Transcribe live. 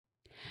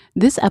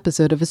This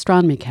episode of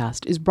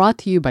AstronomyCast is brought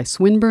to you by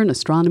Swinburne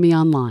Astronomy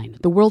Online,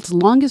 the world's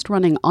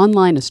longest-running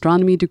online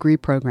astronomy degree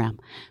program.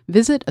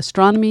 Visit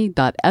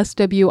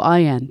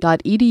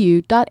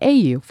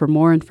astronomy.swin.edu.au for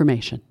more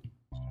information.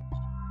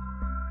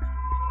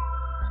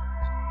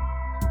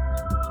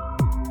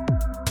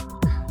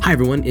 Hi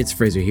everyone, it's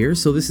Fraser here.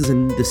 So this is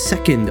the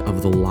second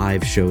of the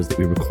live shows that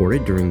we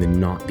recorded during the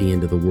Not the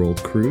End of the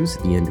World cruise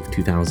at the end of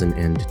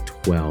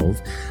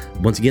 2012.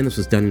 Once again, this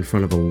was done in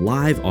front of a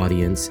live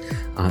audience,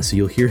 so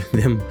you'll hear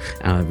them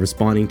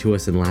responding to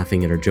us and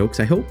laughing at our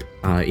jokes, I hope,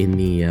 in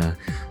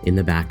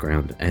the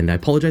background. And I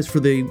apologize for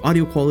the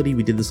audio quality.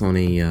 We did this on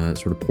a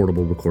sort of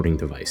portable recording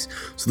device.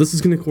 So this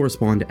is going to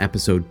correspond to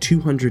episode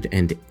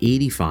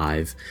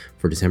 285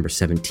 for December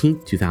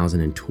 17th,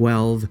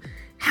 2012.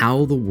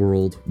 How the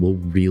world will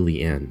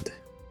really end.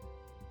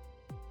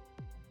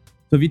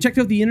 So have you checked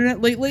out the internet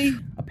lately?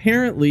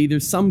 Apparently,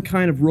 there's some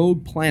kind of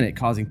rogue planet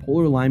causing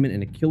polar alignment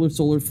and a killer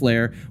solar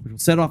flare, which will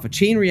set off a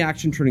chain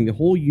reaction, turning the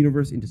whole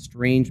universe into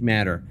strange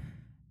matter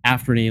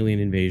after an alien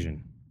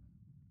invasion.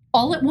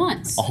 All at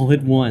once. All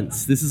at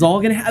once. This is all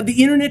going to happen.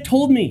 The internet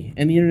told me,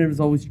 and the internet is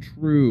always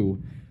true.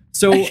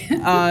 So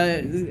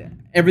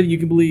everything you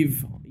can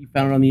believe, you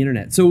found it on the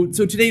internet. So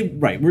today,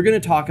 right, we're going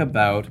to talk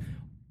about,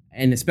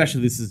 and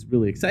especially this is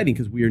really exciting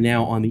because we are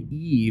now on the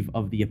eve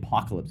of the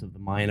apocalypse, of the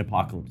Mayan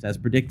apocalypse, as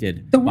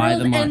predicted. The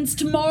world ends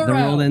tomorrow. The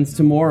world ends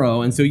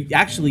tomorrow. And so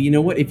actually, you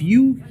know what? If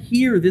you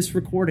hear this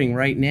recording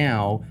right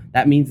now,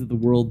 that means that the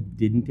world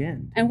didn't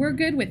end. And we're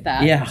good with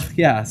that.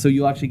 Yeah. So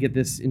you'll actually get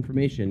this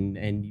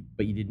information,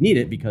 but you didn't need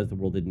it because the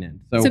world didn't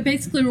end. So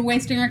basically, we're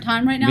wasting our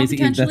time right now,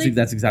 potentially?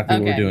 That's exactly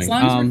what we're doing. As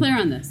long as we're clear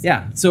on this.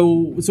 Yeah. So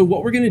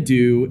what we're going to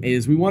do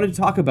is we wanted to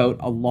talk about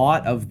a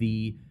lot of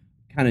the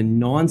kind of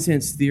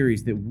nonsense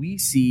theories that we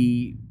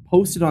see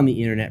posted on the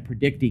internet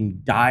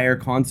predicting dire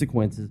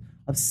consequences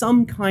of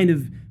some kind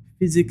of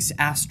physics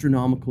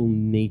astronomical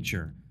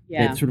nature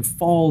that sort of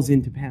falls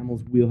into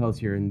Pamela's wheelhouse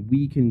here, and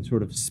we can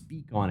sort of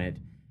speak on it.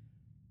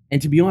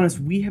 And to be honest,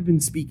 we have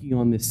been speaking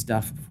on this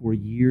stuff for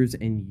years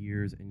and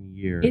years and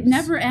years. It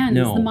never ends.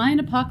 No. The Mayan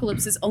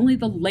apocalypse is only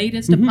the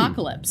latest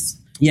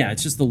apocalypse. Yeah,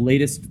 it's just the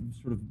latest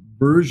sort of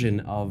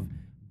version of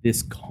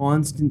this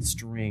constant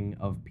string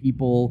of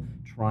people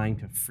trying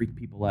to freak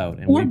people out.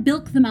 Or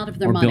bilk them out of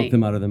their money. Or bilk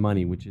them out of their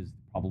money, which is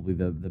probably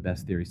the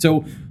best theory.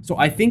 So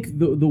I think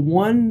the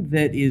one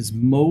that is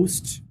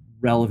most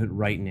relevant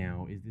right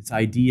now is this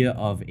idea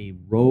of a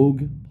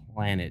rogue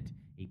planet,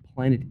 a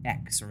planet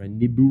X, or a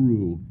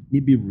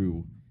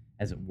Nibiru,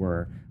 as it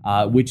were,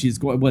 which is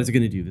what is it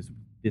going to do?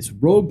 This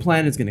rogue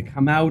planet is going to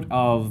come out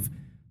of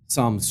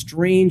some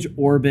strange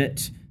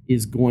orbit,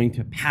 is going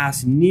to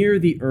pass near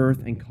the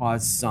Earth and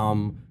cause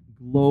some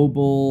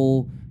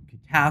global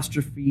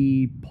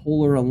catastrophe,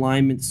 polar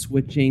alignment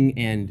switching,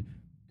 and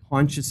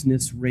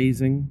consciousness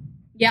raising.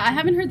 Yeah, I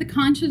haven't heard the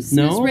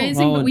consciousness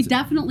raising, but we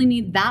definitely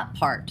need that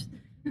part.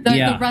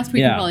 The rest we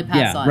can probably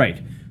pass on.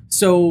 Right.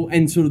 So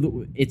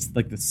it's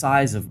like the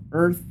size of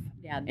Earth.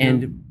 Yeah.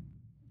 And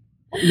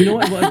you know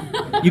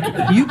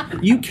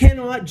what? You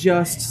cannot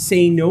just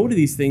say no to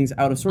these things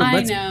out of sort.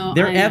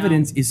 Their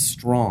evidence is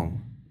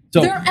strong. So,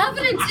 their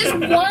evidence is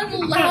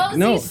one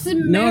lousy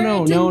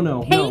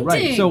Samaritan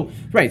painting.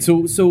 Right.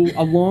 So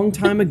a long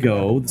time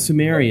ago, the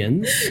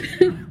Sumerians,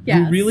 who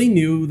really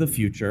knew the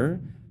future,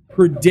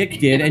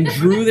 predicted and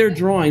drew their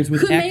drawings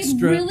with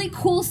made really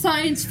cool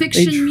science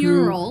fiction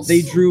murals.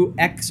 They drew an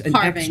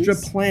extra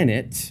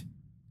planet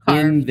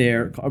in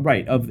their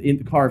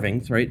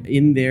carvings, right?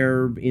 In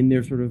their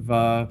sort of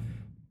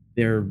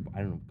their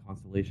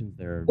constellations.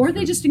 Or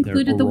they just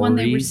included the one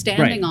they were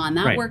standing on.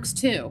 That works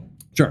too.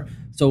 Sure.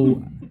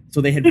 So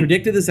they had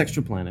predicted this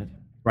extra planet,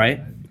 right?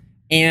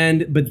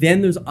 But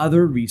then there's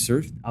other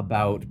research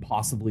about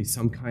possibly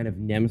some kind of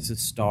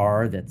nemesis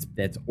star that's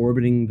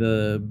orbiting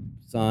the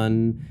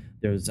sun.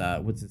 There's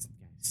what's this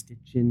guy,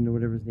 Stitchin or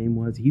whatever his name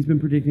was. He's been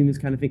predicting this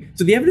kind of thing.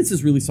 So the evidence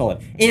is really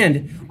solid.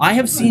 And I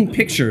have seen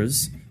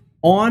pictures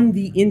on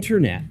the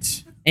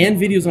internet and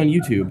videos on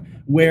YouTube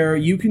where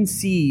you can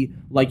see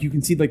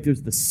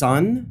there's the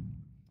sun,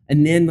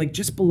 and then like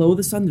just below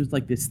the sun there's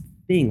like this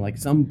thing, like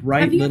some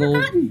bright Have you little...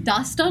 ever gotten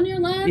dust on your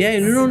lens? Yeah,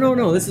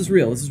 no. This is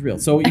real.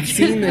 So you've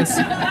seen this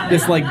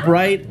like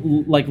bright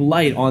like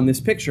light on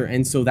this picture,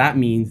 and so that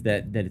means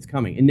that it's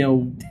coming.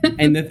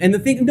 And the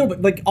thing,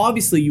 but like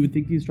obviously you would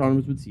think the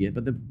astronomers would see it,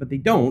 but they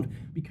don't,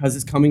 because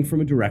it's coming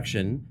from a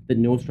direction that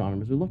no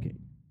astronomers are looking.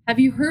 Have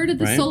you heard of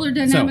the solar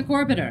dynamic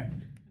orbiter?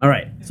 All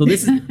right. So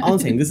this is all I'm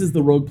saying. This is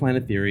the rogue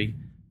planet theory.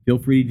 Feel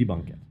free to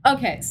debunk it.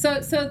 Okay, so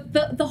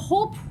the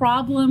whole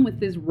problem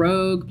with this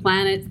rogue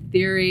planet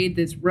theory,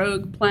 this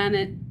rogue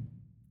planet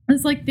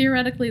is like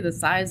theoretically the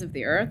size of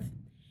the Earth.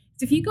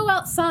 So if you go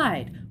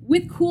outside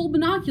with cool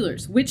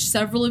binoculars, which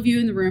several of you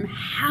in the room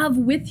have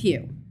with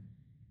you,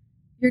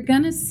 you're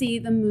going to see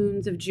the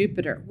moons of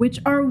Jupiter, which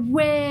are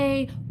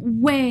way,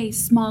 way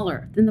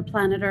smaller than the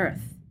planet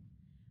Earth.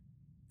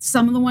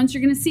 Some of the ones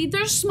you're going to see,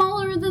 they're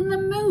smaller than the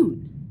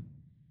moon.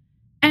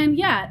 And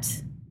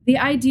yet, the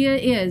idea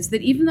is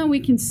that even though we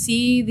can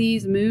see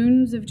these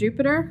moons of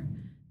Jupiter,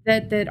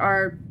 that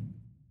are,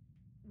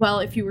 well,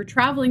 if you were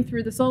traveling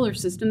through the solar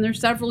system, they're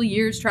several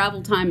years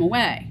travel time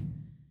away.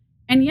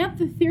 And yet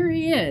the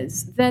theory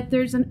is that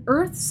there's an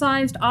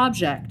Earth-sized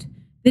object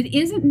that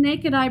isn't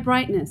naked eye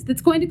brightness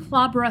that's going to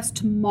clobber us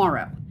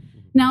tomorrow.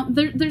 Now,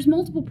 there's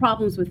multiple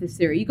problems with this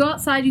theory. You go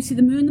outside, you see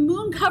the moon. The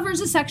moon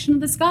covers a section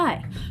of the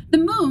sky. The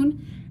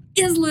moon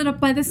is lit up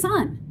by the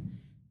sun.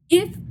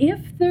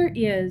 If there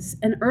is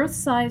an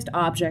Earth-sized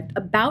object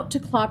about to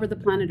clobber the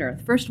planet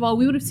Earth, first of all,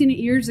 we would have seen it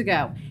years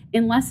ago,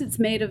 unless it's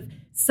made of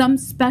some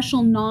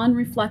special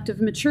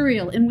non-reflective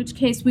material, in which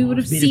case we would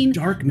have seen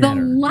the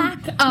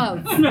lack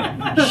of.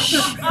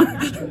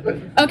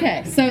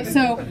 Okay,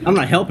 so I'm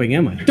not helping,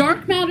 am I?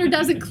 Dark matter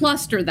doesn't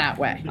cluster that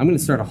way. I'm going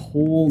to start a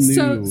whole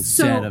new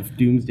set of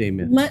doomsday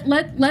myths.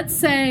 Let's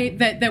say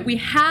that we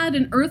had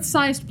an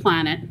Earth-sized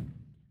planet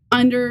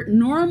under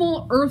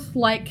normal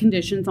Earth-like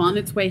conditions on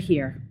its way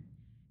here.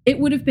 It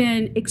would have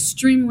been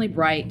extremely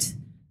bright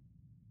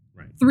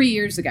 3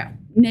 years ago,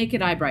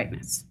 naked eye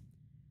brightness,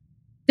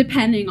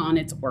 depending on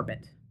its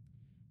orbit.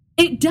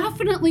 It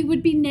definitely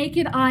would be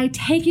naked eye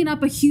taking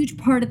up a huge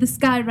part of the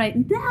sky right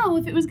now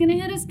if it was going to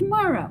hit us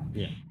tomorrow.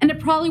 Yeah. And it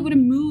probably would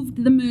have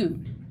moved the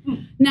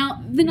moon.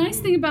 Now, the nice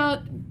thing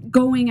about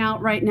going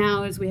out right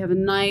now is we have a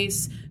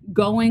nice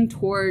going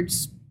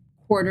towards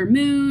quarter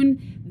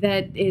moon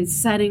that is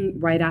setting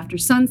right after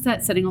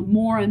sunset, setting up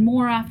more and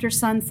more after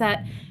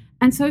sunset.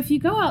 And so if you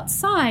go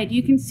outside,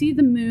 you can see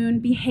the moon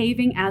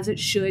behaving as it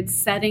should,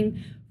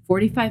 setting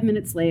 45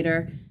 minutes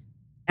later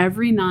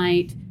every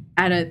night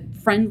at a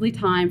friendly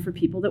time for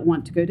people that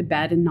want to go to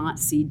bed and not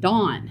see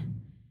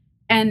dawn.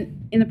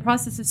 And in the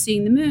process of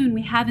seeing the moon,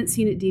 we haven't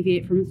seen it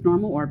deviate from its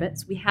normal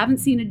orbits. We haven't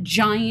seen a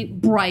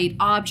giant, bright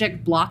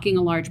object blocking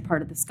a large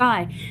part of the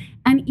sky.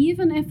 And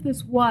even if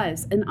this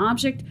was an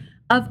object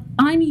of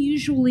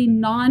unusually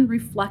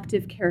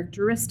non-reflective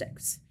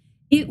characteristics,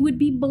 it would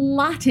be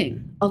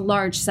blotting a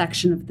large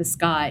section of the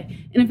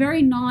sky in a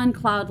very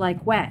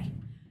non-cloud-like way.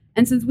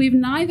 And since we've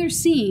neither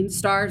seen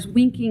stars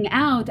winking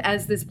out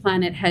as this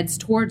planet heads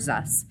towards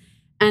us,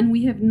 and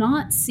we have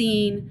not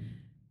seen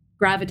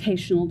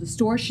gravitational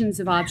distortions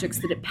of objects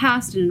that it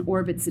passed and in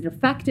orbits it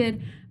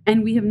affected,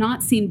 and we have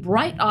not seen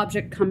bright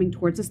object coming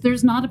towards us,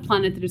 there's not a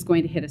planet that is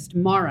going to hit us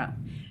tomorrow.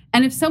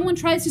 And if someone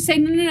tries to say,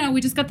 no,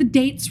 we just got the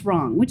dates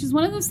wrong, which is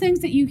one of those things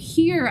that you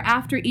hear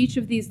after each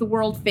of these the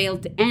world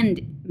failed to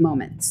end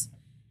moments.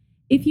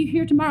 If you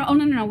hear tomorrow,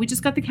 no, we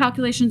just got the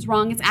calculations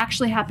wrong, it's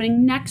actually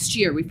happening next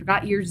year, we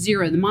forgot year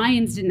 0, the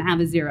Mayans didn't have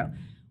a 0.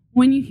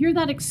 When you hear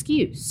that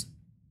excuse,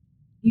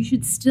 you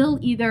should still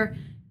either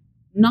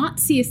not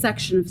see a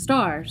section of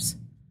stars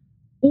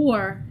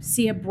or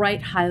see a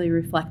bright, highly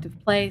reflective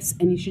place,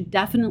 and you should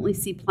definitely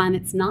see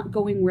planets not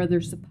going where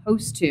they're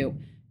supposed to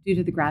due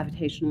to the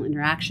gravitational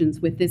interactions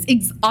with this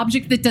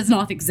object that does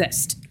not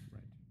exist.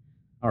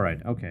 All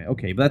right.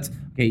 Okay. But that's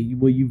okay.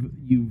 Well,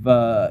 you've.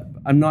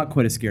 I'm not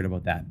quite as scared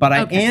about that, but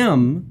I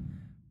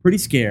am pretty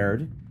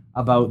scared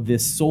about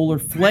this solar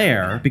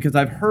flare because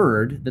I've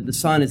heard that the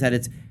sun is at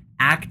its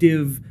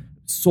active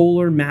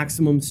solar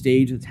maximum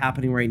stage that's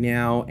happening right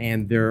now,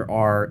 and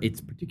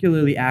it's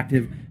particularly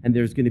active, and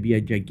there's going to be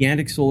a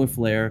gigantic solar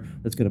flare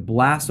that's going to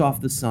blast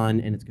off the sun,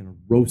 and it's going to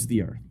roast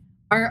the Earth.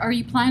 Are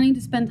you planning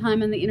to spend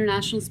time on the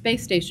International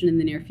Space Station in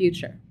the near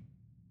future?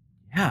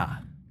 Yeah.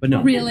 But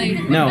no. Really?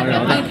 No.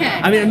 Okay.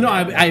 I mean,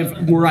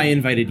 no. Were I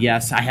invited?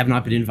 Yes. I have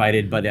not been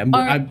invited, but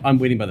I'm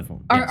waiting by the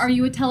phone. Yes. Are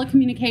you a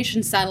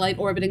telecommunications satellite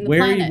orbiting the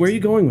planet? Where are you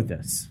going with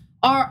this?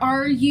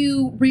 Are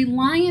you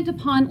reliant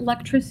upon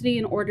electricity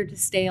in order to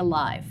stay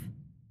alive?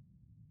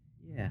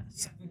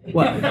 Yes.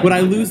 Would I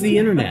lose the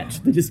internet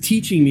that is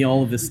teaching me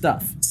all of this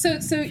stuff? So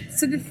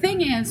the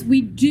thing is, we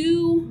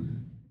do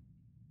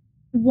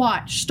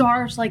watch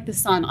stars like the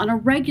sun on a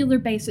regular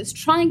basis,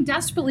 trying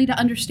desperately to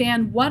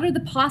understand what are the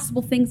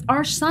possible things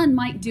our sun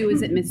might do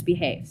as it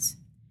misbehaves.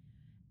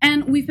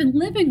 And we've been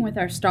living with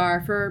our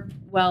star for,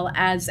 well,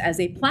 as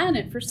a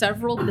planet for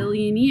several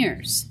billion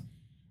years.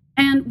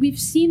 And we've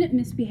seen it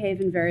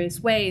misbehave in various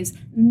ways,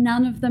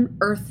 none of them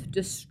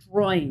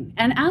Earth-destroying.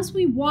 And as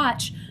we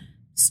watch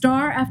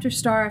star after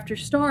star after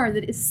star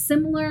that is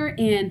similar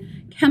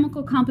in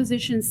chemical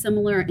composition,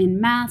 similar in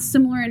mass,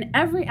 similar in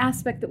every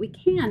aspect that we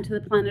can to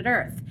the planet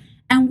Earth.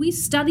 And we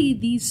study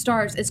these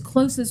stars as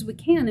close as we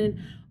can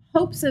in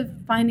hopes of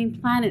finding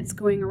planets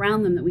going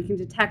around them that we can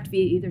detect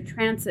via either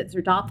transits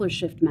or Doppler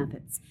shift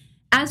methods.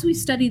 As we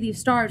study these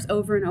stars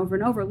over and over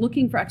and over,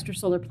 looking for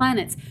extrasolar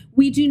planets,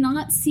 we do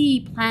not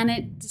see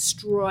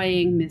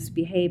planet-destroying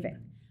misbehaving.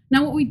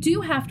 Now, what we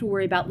do have to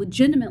worry about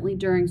legitimately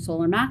during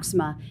solar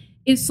maxima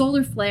is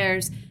solar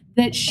flares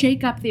that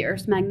shake up the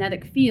Earth's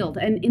magnetic field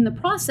and in the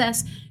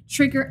process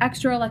trigger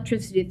extra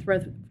electricity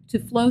to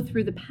flow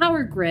through the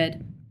power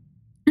grid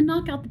and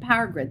knock out the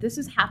power grid. This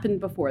has happened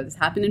before. This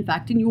happened, in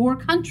fact, in your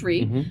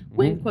country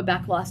when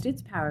Quebec lost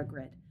its power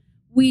grid.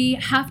 We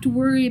have to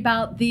worry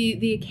about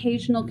the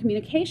occasional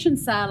communication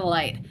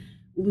satellite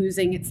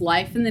losing its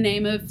life in the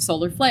name of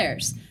solar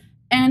flares.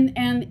 And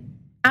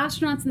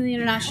astronauts in the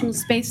International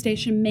Space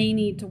Station may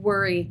need to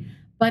worry,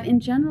 but in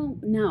general,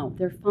 no,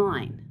 they're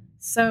fine.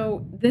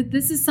 So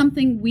this is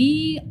something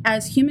we,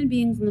 as human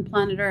beings on the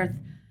planet Earth,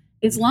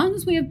 as long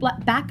as we have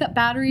backup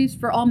batteries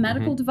for all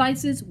medical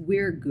devices,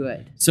 we're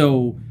good.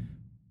 So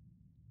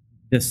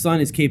the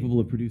sun is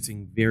capable of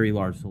producing very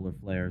large solar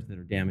flares that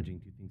are damaging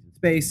to things in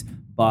space,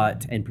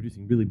 and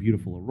producing really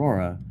beautiful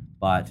aurora,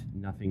 but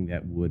nothing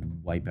that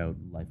would wipe out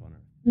life on Earth.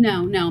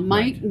 No,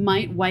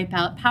 might wipe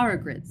out power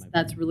grids.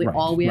 That's really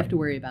all we have to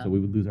worry about. So we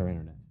would lose our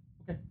internet.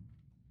 Okay.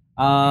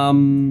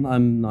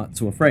 I'm not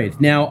so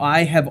afraid. Now,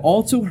 I have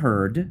also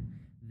heard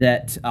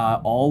that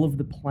all of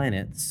the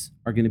planets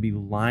are going to be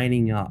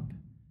lining up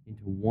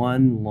into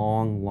one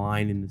long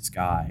line in the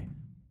sky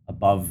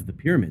above the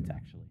pyramids,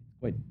 actually.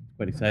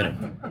 Quite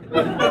exciting.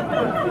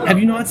 Have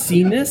you not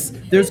seen this?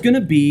 There's going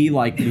to be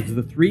there's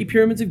the 3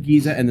 pyramids of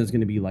Giza, and there's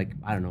going to be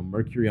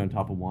Mercury on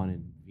top of one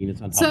and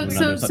Venus on top of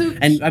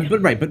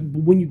another. But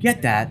when you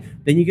get that,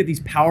 then you get these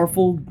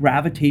powerful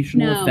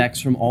gravitational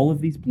effects from all of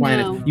these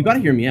planets. No. You got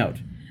to hear me out.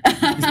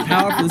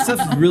 This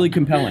stuff is really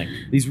compelling.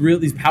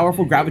 These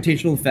powerful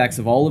gravitational effects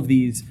of all of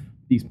these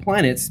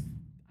planets,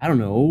 I don't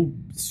know,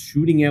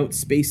 shooting out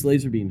space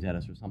laser beams at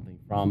us or something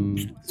from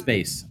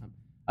space.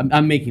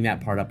 I'm making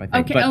that part up, I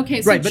think.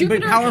 Okay. So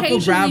Jupiter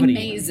powerful gravity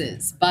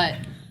mazes, but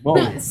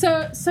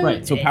so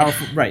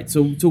powerful. Right.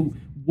 So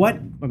what?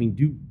 I mean,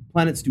 do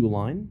planets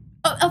align?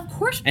 Of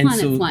course,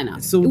 planets line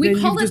up. So we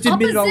then call you've just it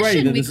admitted opposition.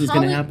 already that this is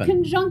going to happen.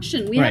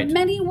 Conjunction. We have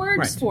many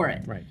words for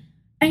it. Right.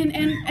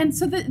 And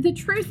so the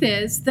truth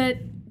is that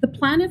the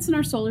planets in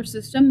our solar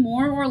system,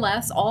 more or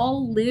less,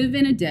 all live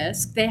in a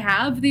disk. They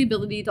have the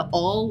ability to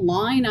all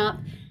line up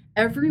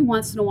every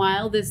once in a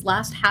while. This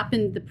last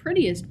happened the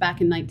prettiest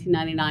back in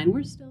 1999.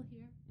 We're still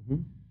here.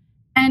 Mm-hmm.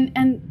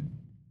 And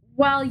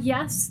while,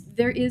 yes,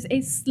 there is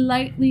a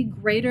slightly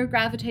greater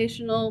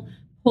gravitational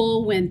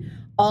pull when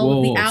all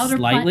of the outer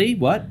slightly?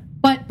 What?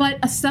 But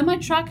a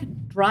semi-truck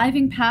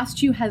driving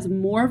past you has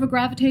more of a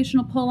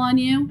gravitational pull on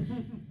you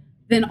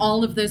than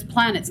all of those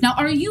planets. Now,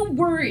 are you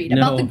worried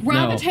about the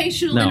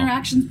gravitational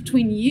interactions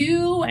between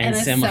you and a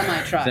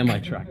semi-truck?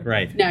 Semi-truck,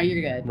 right. No,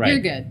 you're good. Right.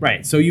 You're good.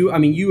 Right. So you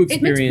experience...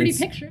 It makes pretty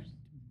pictures.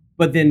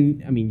 But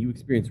then, you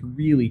experience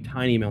really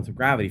tiny amounts of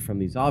gravity from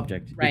these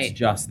objects. Right. It's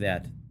just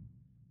that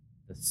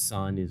the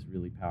sun is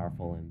really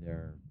powerful and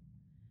they're...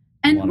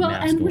 And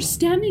we're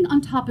standing on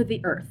top of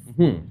the Earth.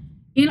 Mm-hmm.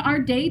 In our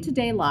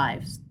day-to-day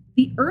lives,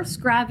 the Earth's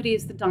gravity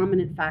is the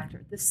dominant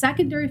factor. The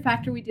secondary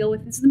factor we deal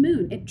with is the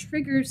moon. It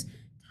triggers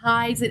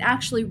tides. It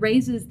actually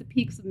raises the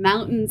peaks of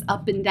mountains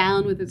up and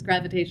down with its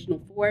gravitational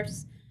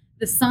force.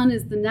 The sun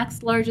is the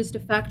next largest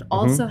effect,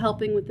 also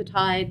helping with the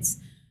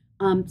tides.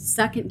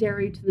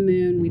 Secondary to the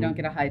moon, we don't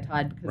get a high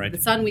tide because of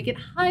the sun. We get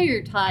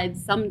higher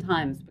tides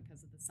sometimes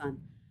because of the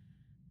sun.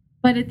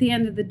 But at the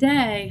end of the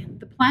day,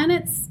 the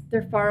planets,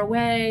 they're far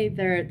away.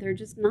 They're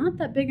just not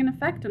that big an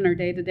effect on our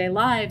day-to-day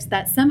lives.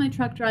 That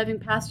semi-truck driving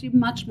past you,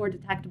 much more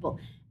detectable.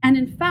 And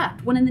in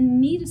fact, one of the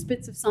neatest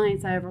bits of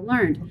science I ever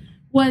learned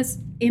was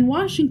in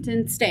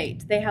Washington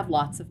State, they have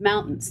lots of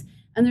mountains.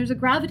 And there's a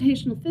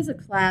gravitational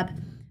physics lab,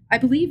 I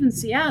believe in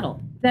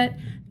Seattle, that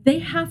they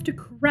have to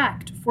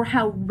correct for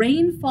how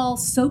rainfall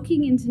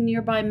soaking into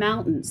nearby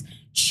mountains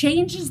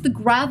changes the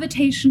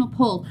gravitational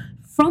pull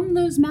from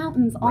those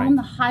mountains on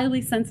the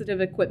highly sensitive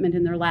equipment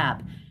in their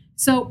lab.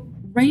 So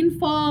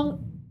rainfall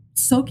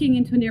soaking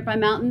into a nearby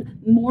mountain,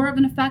 more of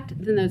an effect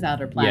than those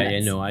outer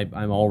planets.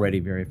 I'm already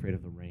very afraid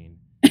of the rain.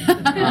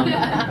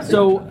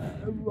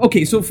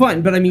 So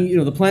fun. But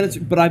the planets,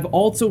 but I've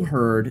also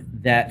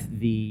heard that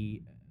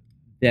the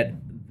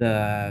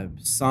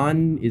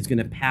sun is going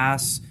to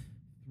pass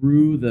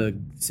through the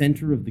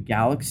center of the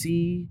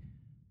galaxy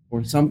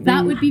or something.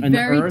 That would be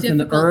very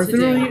difficult to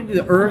do.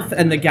 The Earth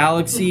and the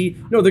galaxy,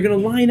 they're going to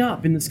line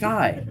up in the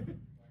sky.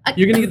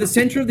 You're going to get the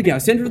center of the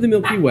galaxy, center of the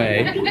Milky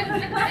Way.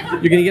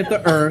 You're going to get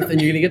the Earth and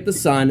you're going to get the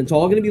sun. It's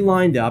all going to be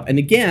lined up. And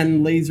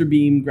again, laser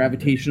beam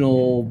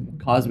gravitational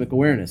cosmic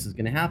awareness is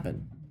going to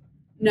happen.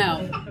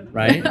 No.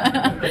 Right?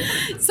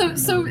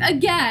 So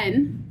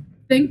again,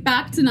 think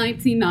back to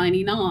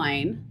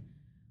 1999.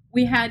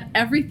 We had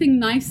everything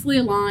nicely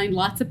aligned,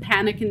 lots of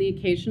panic in the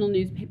occasional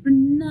newspaper.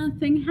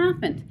 Nothing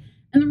happened.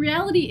 And the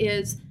reality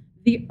is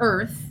the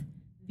Earth,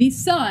 the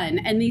sun,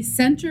 and the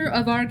center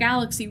of our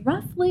galaxy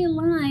roughly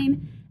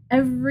align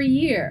every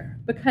year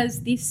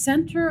because the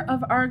center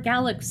of our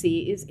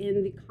galaxy is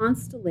in the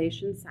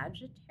constellation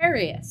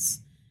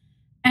Sagittarius.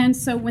 And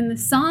so when the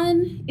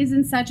sun is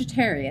in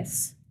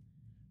Sagittarius,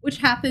 which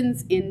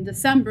happens in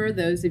December,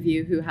 those of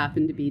you who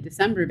happen to be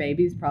December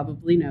babies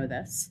probably know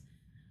this.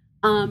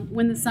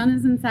 When the sun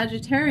is in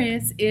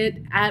Sagittarius,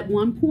 it at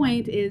one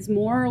point is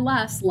more or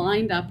less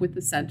lined up with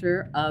the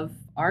center of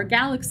our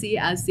galaxy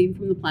as seen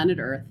from the planet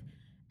Earth.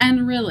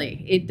 And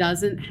really, it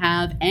doesn't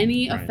have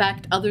any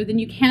effect other than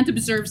you can't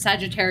observe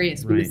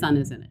Sagittarius when the sun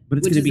is in it. But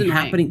it's going to be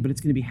happening. But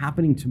it's going to be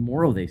happening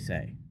tomorrow, they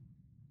say.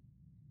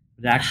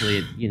 But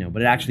actually,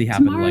 it actually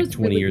happened Tomorrow's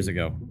 20 years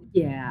ago.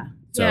 Yeah.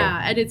 So,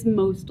 at its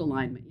most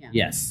alignment. Yeah.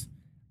 Yes.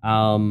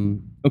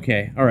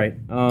 Okay. All right.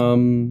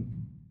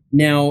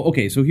 Now,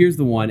 okay. So here's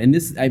the one, and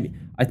this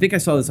I think I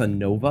saw this on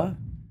Nova,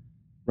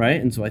 right?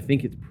 And so I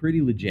think it's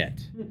pretty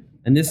legit.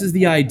 And this is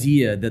the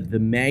idea that the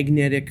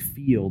magnetic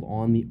field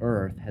on the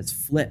Earth has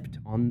flipped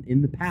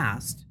in the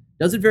past,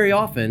 does it very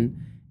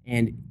often,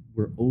 and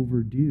we're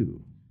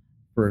overdue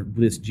for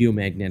this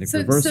geomagnetic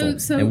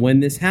reversal. And when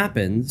this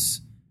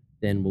happens,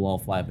 then we'll all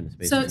fly up into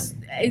space.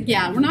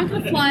 We're not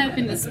going to fly up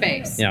into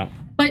space. Yeah.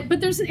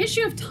 But there's an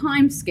issue of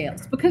time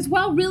scales, because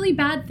while really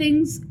bad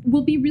things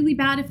will be really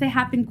bad if they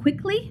happen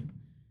quickly,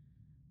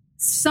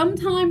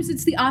 sometimes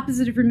it's the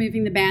opposite of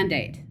removing the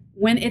Band-Aid.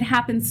 When it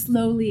happens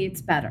slowly,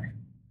 it's better.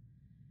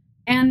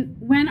 And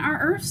when our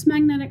Earth's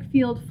magnetic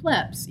field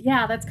flips,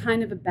 that's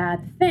kind of a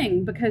bad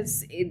thing,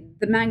 because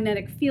the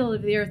magnetic field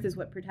of the Earth is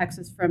what protects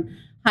us from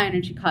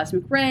high-energy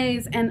cosmic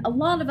rays and a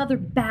lot of other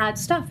bad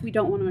stuff we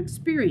don't want to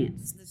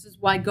experience. This is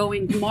why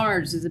going to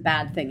Mars is a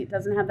bad thing. It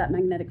doesn't have that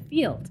magnetic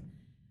field.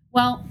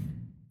 Well,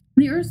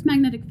 the Earth's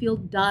magnetic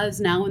field does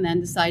now and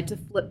then decide to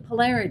flip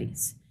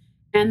polarities.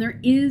 And there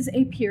is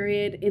a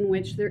period in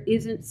which there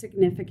isn't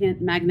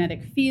significant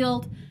magnetic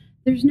field.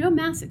 There's no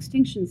mass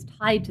extinctions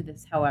tied to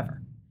this,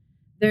 however.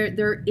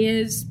 There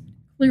is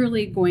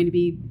clearly going to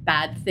be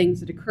bad things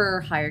that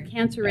occur, higher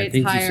cancer rates,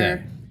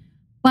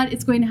 but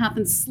it's going to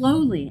happen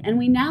slowly. And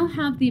we now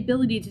have the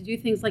ability to do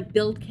things like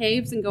build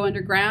caves and go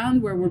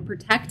underground where we're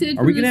protected.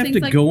 Are we going to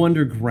have to go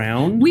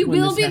underground? We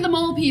will be the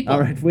mole people. All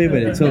right, wait a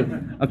minute.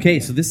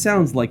 So this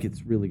sounds like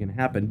it's really going to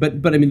happen.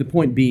 But I mean, the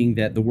point being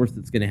that the worst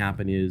that's going to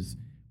happen is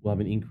we'll have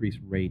an increased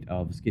rate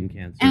of skin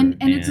cancer. And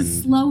it's a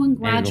slow and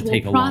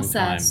gradual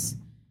process.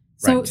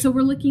 A long time. So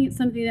we're looking at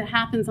something that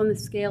happens on the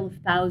scale of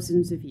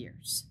thousands of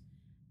years.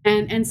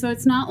 And so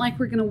it's not like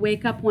we're going to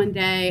wake up one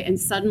day and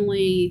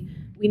suddenly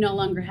we no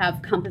longer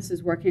have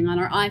compasses working on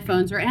our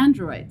iPhones or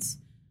Androids.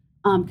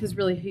 Because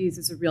really, who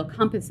uses a real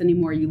compass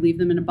anymore? You leave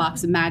them in a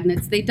box of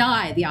magnets, they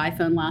die. The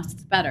iPhone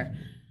lasts better.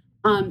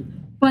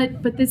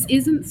 But this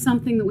isn't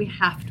something that we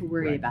have to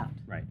worry about.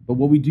 Right. But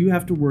what we do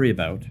have to worry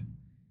about,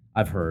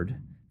 I've heard,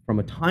 from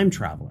a time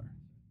traveler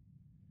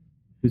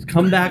who's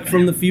come back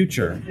from the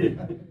future,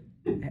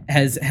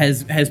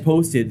 has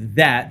posted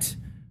that,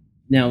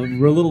 now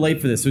we're a little late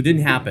for this, so it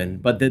didn't happen,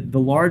 but the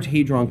Large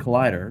Hadron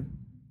Collider,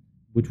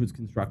 which was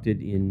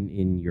constructed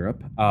in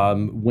Europe,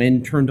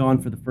 when turned on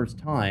for the first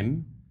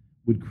time,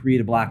 would create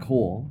a black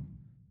hole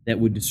that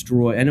would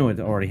destroy, I know it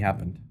already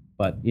happened,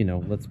 but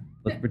let's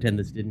pretend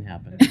this didn't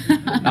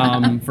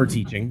happen for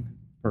teaching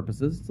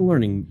purposes. It's a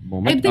learning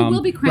moment. And they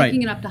will be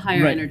cranking it up to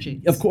higher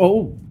energy. Of course.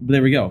 Oh,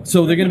 there we go.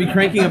 So they're going to be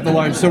cranking up the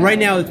large. So right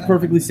now it's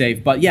perfectly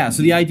safe. But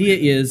so the idea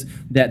is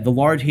that the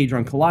Large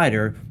Hadron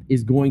Collider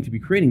is going to be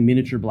creating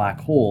miniature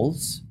black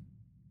holes,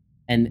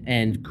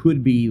 and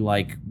could be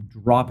like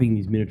dropping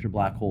these miniature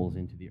black holes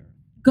into the Earth.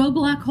 Go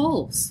black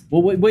holes.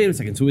 Well, wait a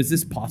second. So is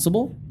this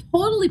possible?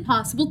 Totally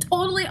possible.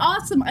 Totally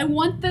awesome. I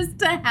want this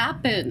to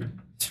happen.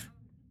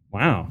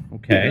 Wow.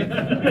 Okay.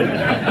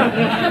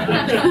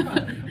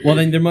 Well,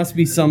 then there must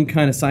be some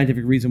kind of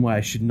scientific reason why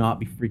I should not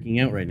be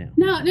freaking out right now.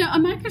 No, a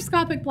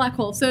microscopic black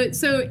hole. So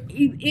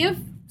if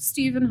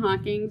Stephen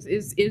Hawking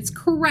is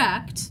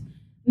correct,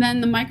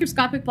 then the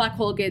microscopic black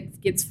hole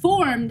gets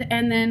formed,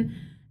 and then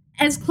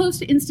as close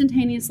to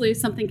instantaneously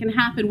as something can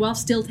happen while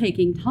still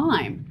taking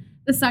time,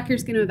 the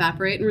sucker's going to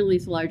evaporate and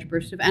release a large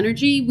burst of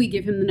energy. We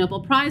give him the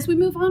Nobel Prize. We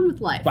move on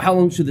with life. But how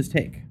long should this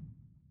take?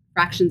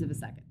 Fractions of a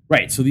second.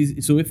 Right. So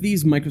if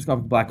these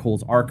microscopic black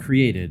holes are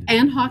created,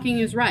 and Hawking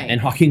is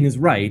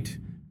right,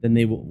 then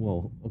they will.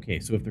 Well, okay.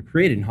 So if they're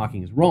created and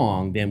Hawking is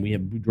wrong, then we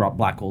drop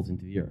black holes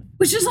into the Earth,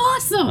 which is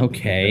awesome.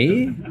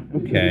 Okay.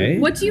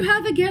 What do you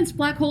have against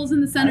black holes in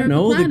the center of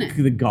the planet?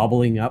 The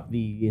gobbling up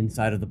the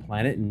inside of the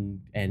planet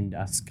and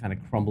us kind of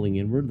crumbling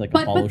inward like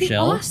a hollow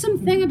shell. But the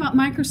awesome thing about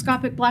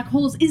microscopic black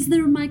holes is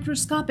they're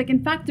microscopic.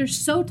 In fact, they're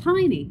so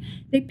tiny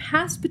they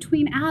pass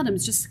between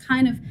atoms, just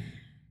kind of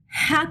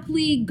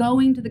happily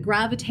going to the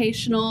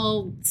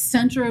gravitational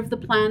center of the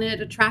planet,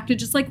 attracted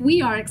just like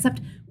we are,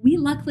 except we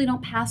luckily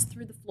don't pass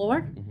through the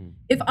floor. Mm-hmm.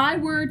 If I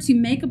were to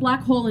make a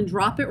black hole and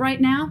drop it right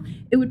now,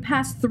 it would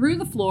pass through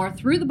the floor,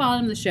 through the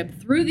bottom of the ship,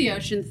 through the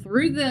ocean,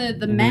 through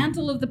the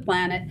mantle of the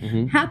planet,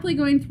 happily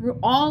going through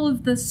all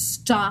of the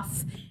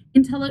stuff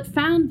until it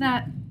found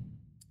that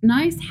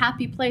nice,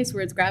 happy place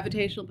where its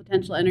gravitational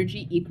potential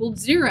energy equaled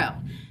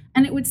 0.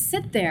 And it would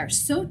sit there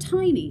so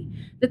tiny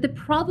that the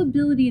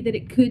probability that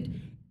it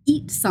could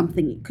eat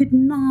something, it could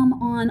nom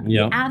on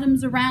the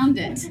atoms around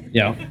it,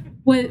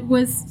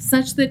 was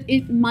such that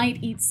it might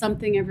eat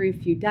something every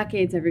few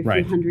decades, every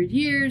few hundred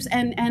years,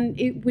 and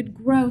it would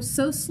grow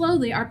so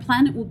slowly our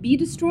planet will be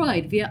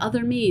destroyed via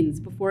other means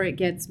before it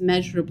gets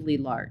measurably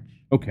large.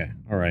 Okay,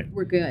 all right.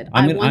 We're good.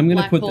 I'm going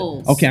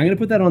to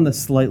put that on the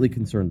slightly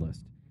concerned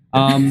list.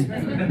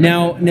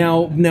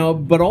 Now,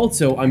 but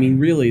also, I mean,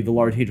 really, the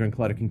Large Hadron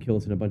Collider can kill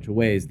us in a bunch of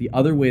ways. The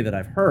other way that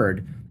I've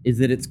heard is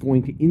that it's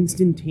going to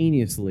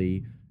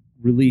instantaneously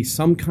release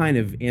some kind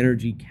of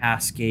energy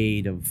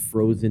cascade of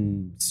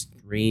frozen,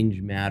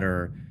 strange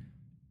matter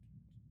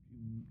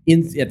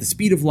at the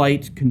speed of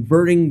light,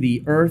 converting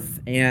the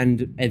Earth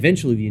and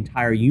eventually the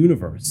entire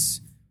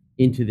universe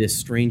into this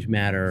strange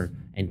matter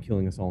and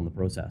killing us all in the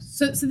process.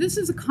 So this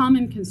is a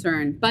common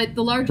concern, but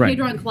the Large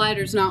Hadron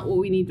Collider is not what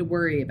we need to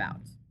worry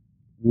about.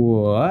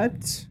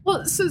 What?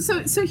 Well,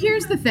 so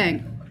here's the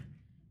thing.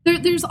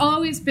 There's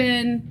always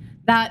been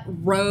that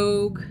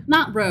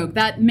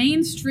that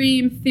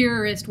mainstream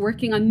theorist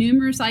working on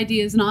numerous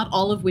ideas, not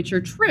all of which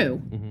are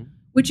true,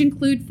 which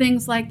include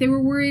things like they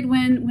were worried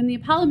when the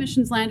Apollo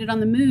missions landed on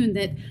the moon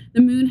that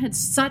the moon had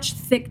such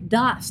thick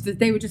dust that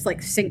they would just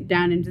like sink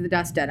down into the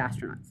dust, dead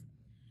astronauts.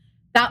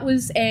 That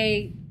was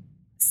a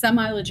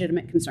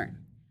semi-legitimate concern.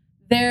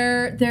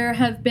 There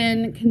have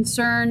been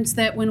concerns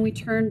that when we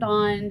turned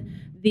on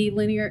the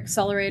linear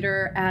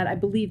accelerator at, I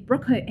believe,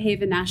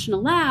 Brookhaven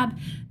National Lab,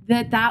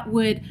 that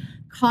would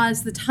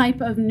cause the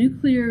type of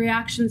nuclear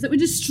reactions that would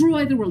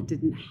destroy the world.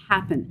 Didn't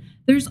happen.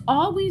 There's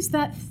always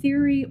that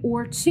theory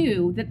or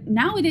two that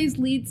nowadays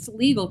leads to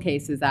legal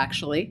cases,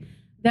 actually,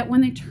 that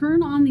when they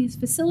turn on these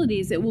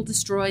facilities, it will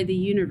destroy the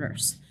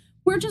universe.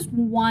 We're just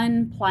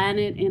one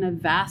planet in a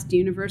vast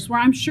universe where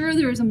I'm sure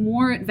there is a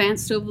more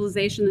advanced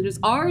civilization that has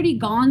already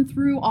gone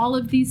through all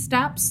of these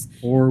steps.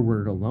 Or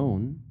we're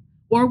alone.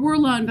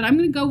 But I'm going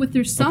to go with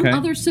there's some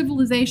other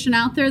civilization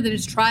out there that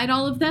has tried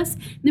all of this.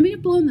 They may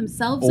have blown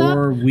themselves up,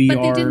 but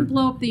they didn't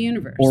blow up the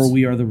universe. Or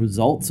we are the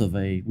results of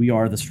we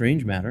are the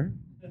strange matter,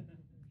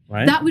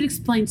 right? That would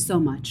explain so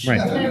much.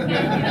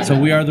 Right. So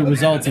we are the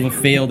results of a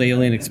failed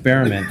alien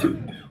experiment.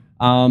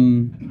 But I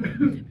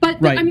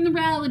mean, the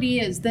reality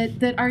is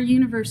that our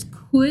universe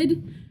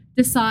could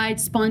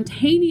decide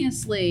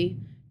spontaneously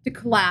to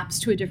collapse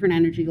to a different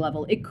energy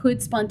level. It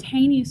could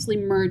spontaneously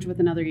merge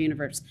with another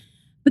universe.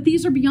 But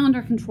these are beyond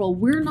our control.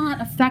 We're not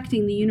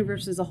affecting the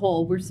universe as a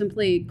whole. We're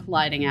simply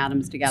colliding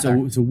atoms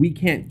together. So we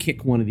can't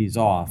kick one of these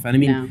off. And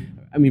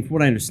I mean, from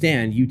what I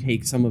understand, you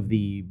take some of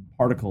the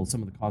particles,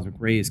 some of the cosmic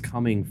rays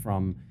coming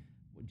from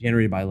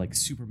generated by like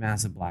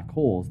supermassive black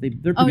holes.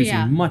 They're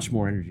producing much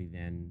more energy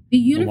than the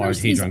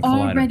universe Large Hadron is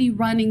Collider. Already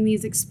running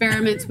these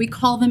experiments. We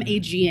call them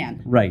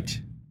AGN. Right.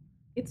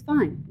 It's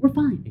fine. We're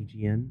fine.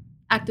 AGN?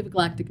 Active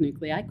galactic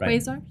nuclei,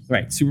 quasars.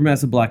 Right.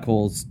 Supermassive black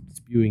holes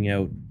spewing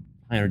out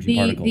high-energy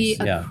particles. The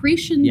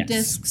accretion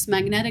disks,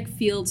 magnetic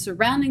field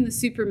surrounding the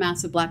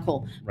supermassive black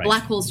hole. Right.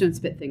 Black holes don't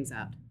spit things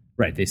out.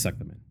 Right, they suck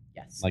them in.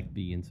 Yes. Like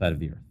the inside of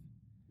the Earth.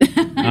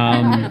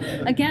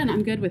 Again,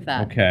 I'm good with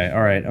that. Okay,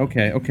 all right,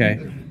 okay.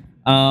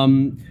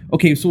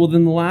 So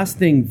then the last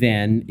thing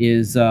then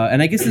is,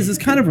 and I guess this is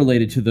kind of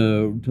related to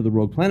the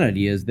rogue planet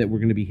idea, is that we're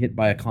going to be hit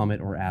by a comet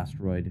or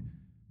asteroid.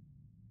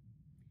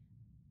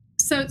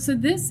 So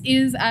this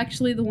is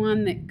actually the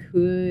one that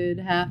could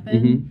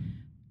happen.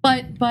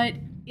 But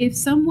if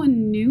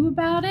someone knew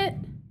about it,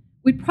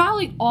 we'd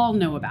probably all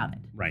know about it.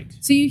 Right.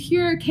 So you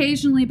hear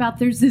occasionally about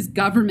there's this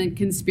government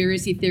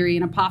conspiracy theory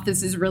and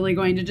Apophis is really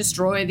going to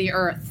destroy the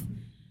Earth.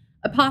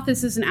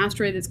 Apophis is an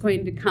asteroid that's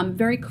going to come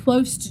very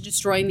close to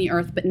destroying the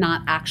Earth, but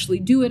not actually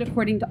do it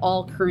according to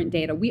all current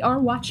data. We are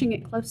watching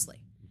it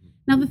closely.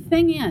 Now, the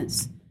thing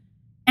is,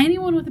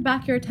 anyone with a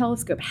backyard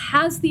telescope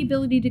has the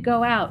ability to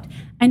go out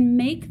and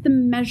make the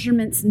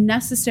measurements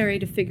necessary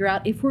to figure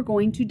out if we're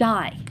going to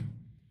die.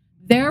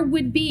 There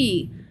would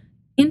be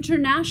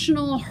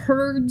international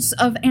herds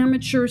of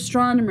amateur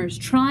astronomers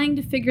trying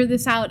to figure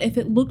this out if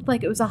it looked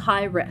like it was a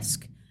high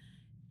risk.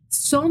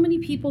 So many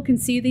people can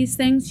see these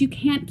things, you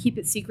can't keep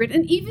it secret.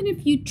 And even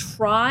if you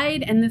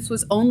tried and this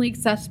was only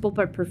accessible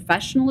by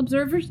professional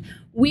observers,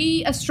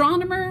 we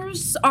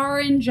astronomers are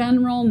in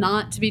general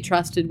not to be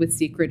trusted with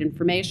secret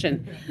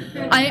information.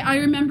 I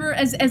remember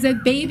as a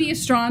baby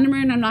astronomer,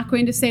 and I'm not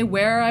going to say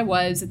where I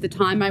was at the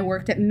time, I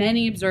worked at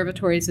many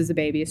observatories as a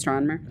baby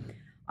astronomer.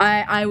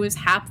 I was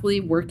happily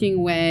working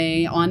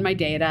away on my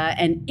data,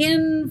 and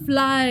in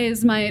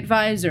flies my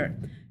advisor,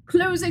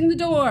 closing the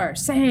door,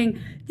 saying,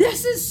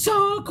 "This is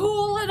so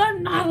cool, and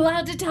I'm not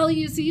allowed to tell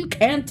you, so you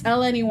can't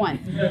tell anyone."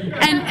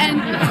 And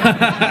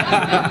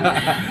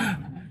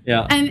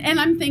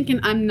I'm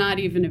thinking, I'm not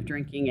even of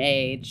drinking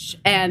age,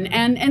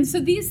 and so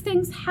these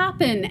things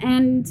happen,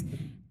 and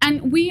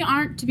we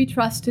aren't to be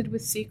trusted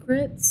with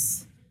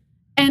secrets.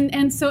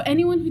 And so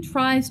anyone who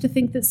tries to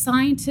think that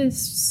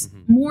scientists,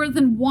 more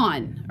than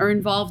one, are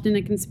involved in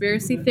a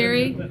conspiracy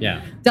theory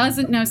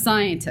doesn't know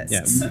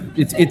scientists. Yeah.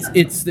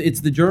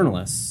 It's the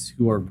journalists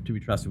who are to be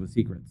trusted with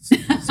secrets.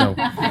 So,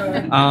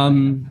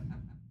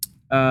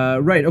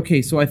 right.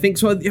 Okay. So I think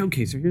so.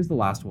 Okay. So here's the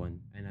last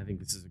one, and I think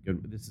this is a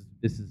good.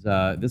 This is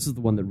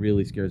the one that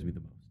really scares me the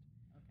most.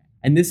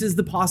 And this is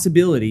the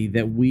possibility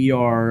that we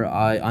are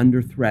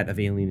under threat of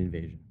alien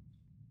invasion.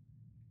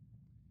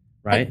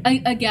 Right?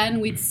 Again,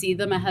 we'd see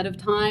them ahead of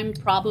time,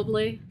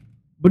 probably.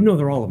 But no,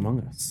 they're all among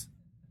us.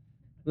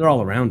 They're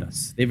all around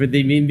us. The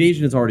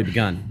invasion has already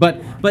begun.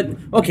 But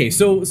okay,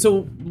 so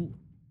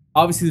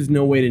obviously there's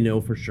no way to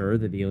know for sure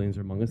that the aliens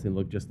are among us. They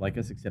look just like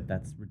us, except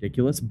that's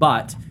ridiculous.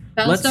 But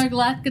Battlestar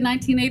Galactica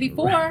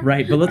 1984.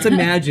 Right, but let's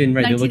imagine,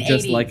 right, they look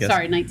just like us.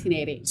 Sorry,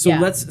 1980.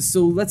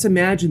 So let's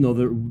imagine though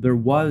there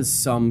was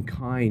some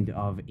kind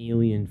of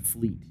alien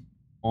fleet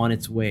on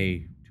its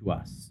way to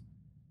us.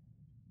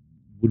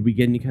 Would we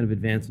get any kind of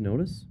advance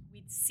notice?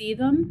 We'd see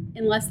them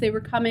unless they were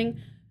coming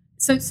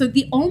So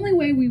the only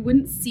way we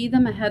wouldn't see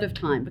them ahead of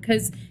time,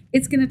 because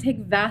it's going to take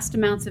vast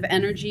amounts of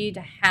energy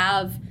to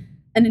have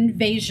an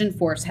invasion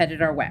force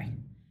headed our way.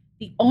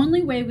 The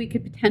only way we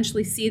could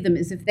potentially see them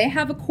is if they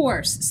have a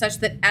course such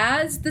that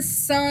as the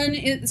sun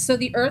is, so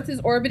the Earth is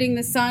orbiting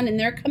the sun and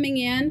they're coming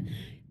in,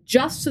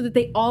 just so that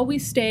they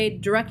always stay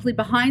directly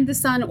behind the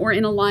sun or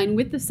in a line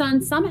with the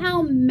sun,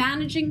 somehow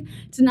managing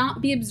to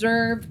not be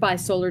observed by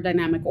Solar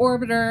Dynamic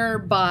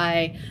Orbiter,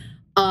 by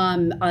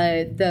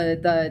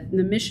the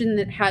mission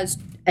that has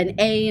an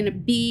A and a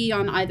B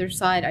on either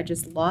side. I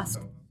just lost.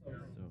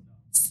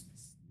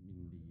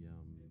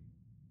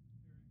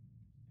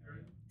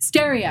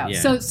 Stereo.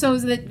 Yeah. So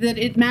that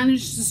it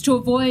manages to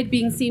avoid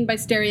being seen by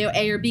stereo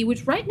A or B,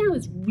 which right now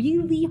is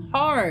really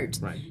hard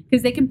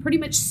because they can pretty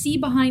much see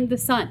behind the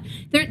sun.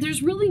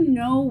 There's really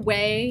no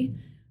way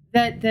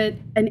that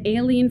an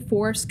alien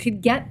force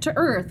could get to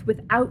Earth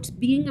without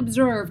being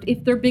observed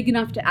if they're big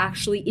enough to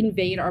actually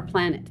invade our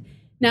planet.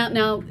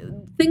 Now,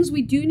 things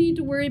we do need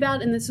to worry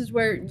about, and this is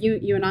where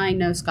you and I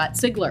know Scott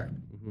Sigler.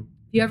 Mm-hmm.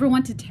 If you ever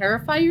want to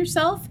terrify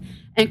yourself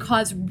and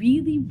cause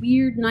really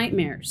weird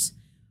nightmares,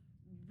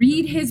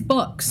 read his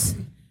books.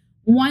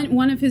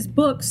 One of his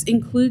books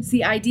includes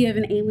the idea of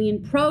an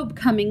alien probe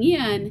coming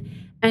in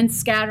and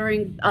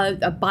scattering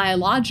a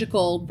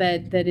biological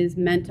that is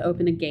meant to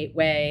open a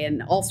gateway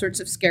and all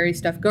sorts of scary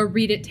stuff. Go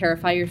read it,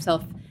 terrify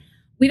yourself.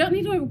 We don't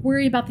need to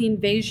worry about the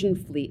invasion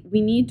fleet.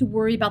 We need to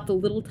worry about the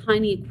little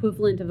tiny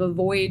equivalent of a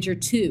Voyager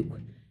 2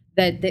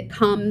 that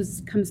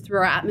comes through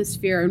our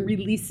atmosphere and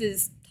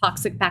releases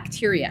toxic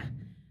bacteria.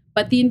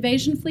 But the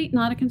invasion fleet,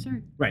 not a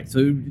concern. Right.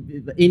 So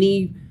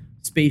any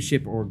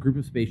spaceship or a group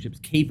of spaceships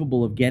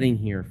capable of getting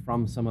here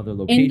from some other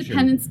location.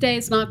 Independence Day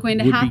is not going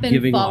to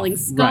happen. Falling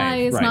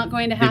Sky is not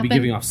going to happen. They'd be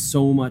giving off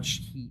so much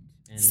heat.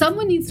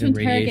 Someone needs to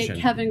interrogate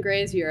Kevin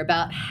Grazier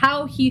about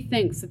how he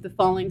thinks that the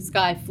Falling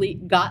Sky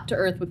fleet got to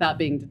Earth without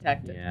being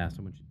detected. Yeah,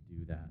 someone should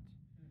do that.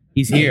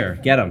 He's here.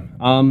 Get him.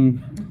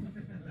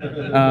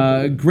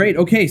 Great.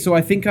 Okay, so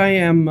I think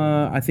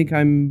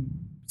I'm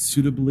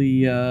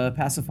suitably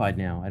pacified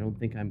now. I don't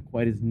think I'm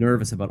quite as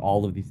nervous about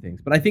all of these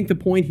things. But I think the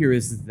point here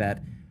is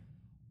that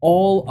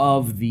all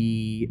of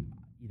the,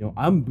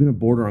 I'm going to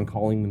border on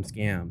calling them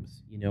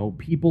scams.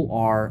 People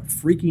are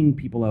freaking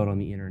people out on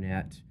the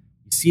internet.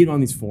 You see it on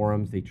these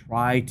forums. They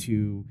try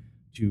to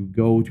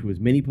go to as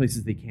many places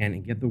as they can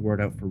and get the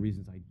word out for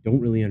reasons I don't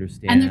really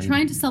understand. And they're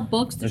trying to sell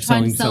books. They're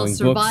trying to sell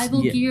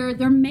survival gear.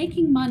 They're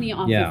making money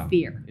off of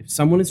fear. If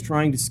someone is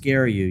trying to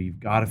scare you,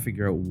 you've got to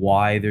figure out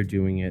why they're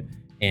doing it.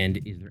 And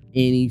is there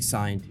any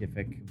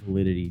scientific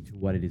validity to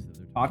what it is that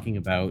they're talking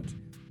about?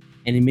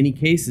 And in many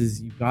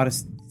cases, you've got to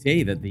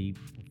say that the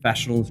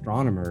professional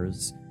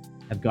astronomers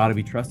have got to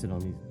be trusted on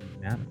these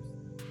matters.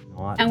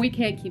 And we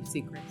can't keep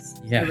secrets.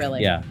 Yeah,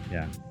 really. Yeah.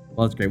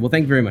 Well, that's great. Well,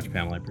 thank you very much,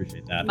 Pamela. I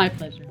appreciate that. My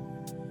pleasure.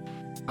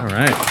 All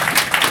right.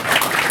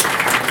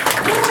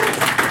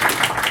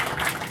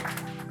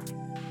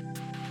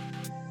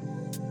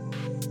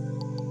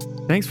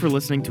 Thanks for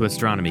listening to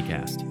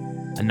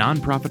AstronomyCast, a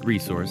non-profit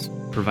resource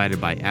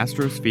provided by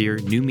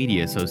Astrosphere New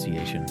Media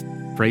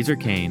Association, Fraser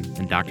Cain,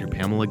 and Dr.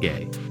 Pamela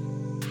Gay.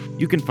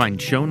 You can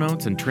find show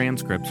notes and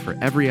transcripts for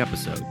every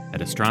episode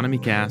at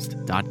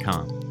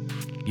astronomycast.com.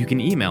 You can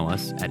email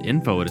us at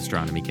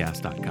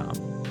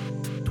info@astronomycast.com.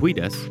 Tweet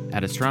us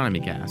at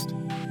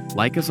AstronomyCast.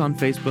 Like us on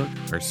Facebook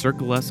or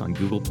circle us on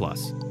Google+.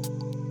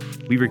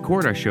 We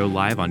record our show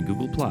live on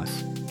Google+,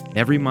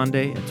 every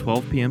Monday at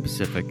 12 p.m.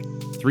 Pacific,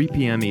 3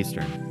 p.m.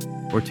 Eastern,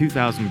 or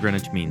 2000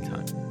 Greenwich Mean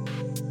Time.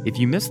 If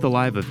you missed the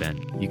live event,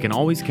 you can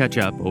always catch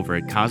up over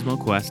at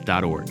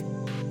cosmoquest.org.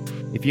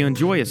 If you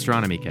enjoy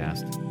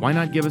AstronomyCast, why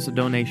not give us a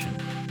donation?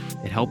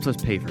 It helps us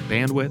pay for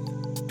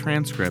bandwidth,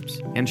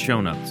 transcripts, and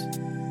show notes.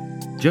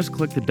 Just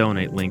click the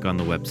donate link on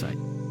the website.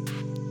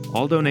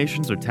 All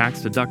donations are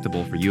tax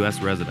deductible for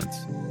U.S.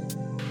 residents.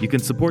 You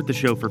can support the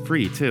show for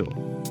free, too.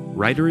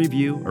 Write a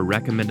review or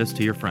recommend us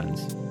to your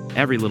friends.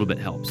 Every little bit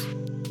helps.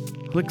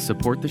 Click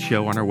support the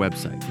show on our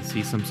website to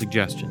see some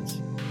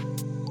suggestions.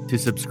 To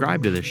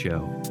subscribe to the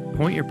show,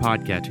 point your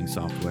podcatching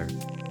software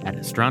at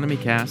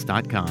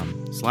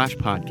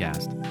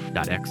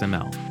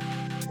astronomycast.com/podcast.xml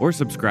or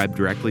subscribe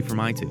directly from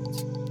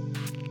iTunes.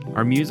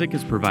 Our music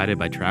is provided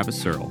by Travis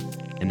Searle,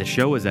 and the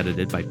show is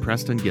edited by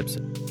Preston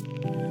Gibson.